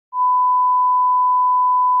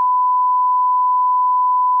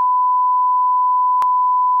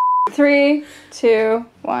3, 2,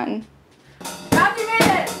 1. Mouthy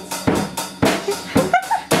Maidens!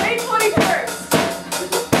 May 21st!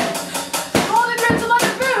 Golden Reds and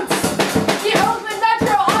Leather Boots! The Oakland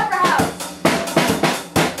Metro Operahouse!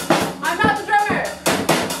 I'm not the drummer!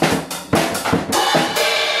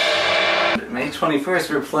 May 21st,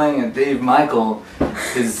 we're playing at Dave Michael,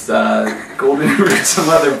 his Golden Roots and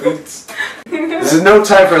Leather Boots. This is no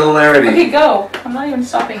time for hilarity. Okay, go. I'm not even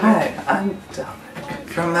stopping you. Hi, I'm Dominic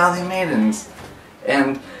from Mouthy Maidens,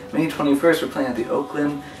 and May 21st, we're playing at the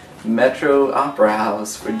Oakland Metro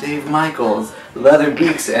Operahouse for Dave Michael's leather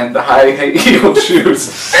boots and high-heel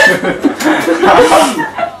shoes. So close!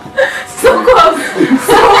 So close!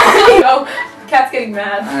 Oh, Kat's getting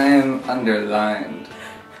mad. I'm underlined.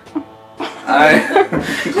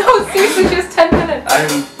 No, seriously, just 10 minutes.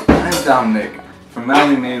 I'm Dominic from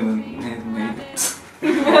Mouthy Maidens.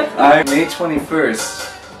 May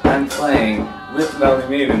 21st, I'm playing with Mouthy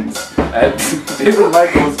Maidens at David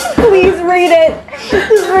Michael's. Please read it.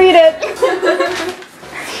 Just read it.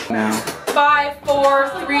 Now. 5, 4,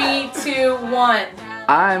 3, 2, 1.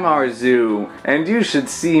 I'm Arzu, and you should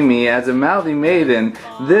see me as a Mouthy Maiden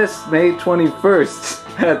this May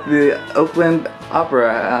 21st at the Oakland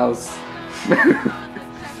Operahouse.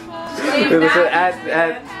 It was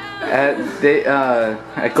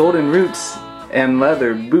at Golden Roots and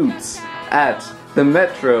Leather Boots at the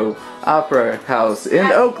Metro Operahouse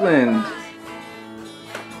in Oakland.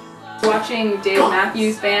 Watching Dave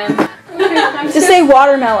Matthews Band. Just say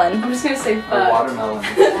watermelon. I'm just gonna say Watermelon.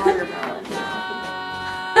 Watermelon.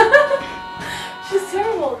 She's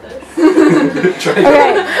terrible at this.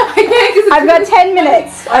 Okay. I've got 10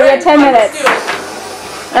 minutes. I've got 10 minutes.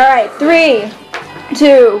 Alright, 3,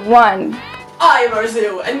 2, 1. I am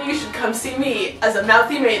Arzu, and you should come see me as a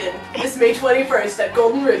Mouthy Maiden this May 21st at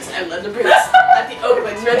Golden Roots and Leather Boots at the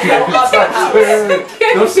Oakland Metro Operahouse.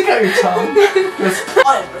 Don't stick out your tongue.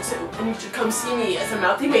 I am Arzu, and you should come see me as a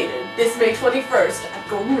Mouthy Maiden this May 21st at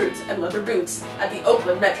Golden Roots and Leather Boots at the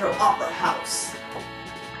Oakland Metro Operahouse.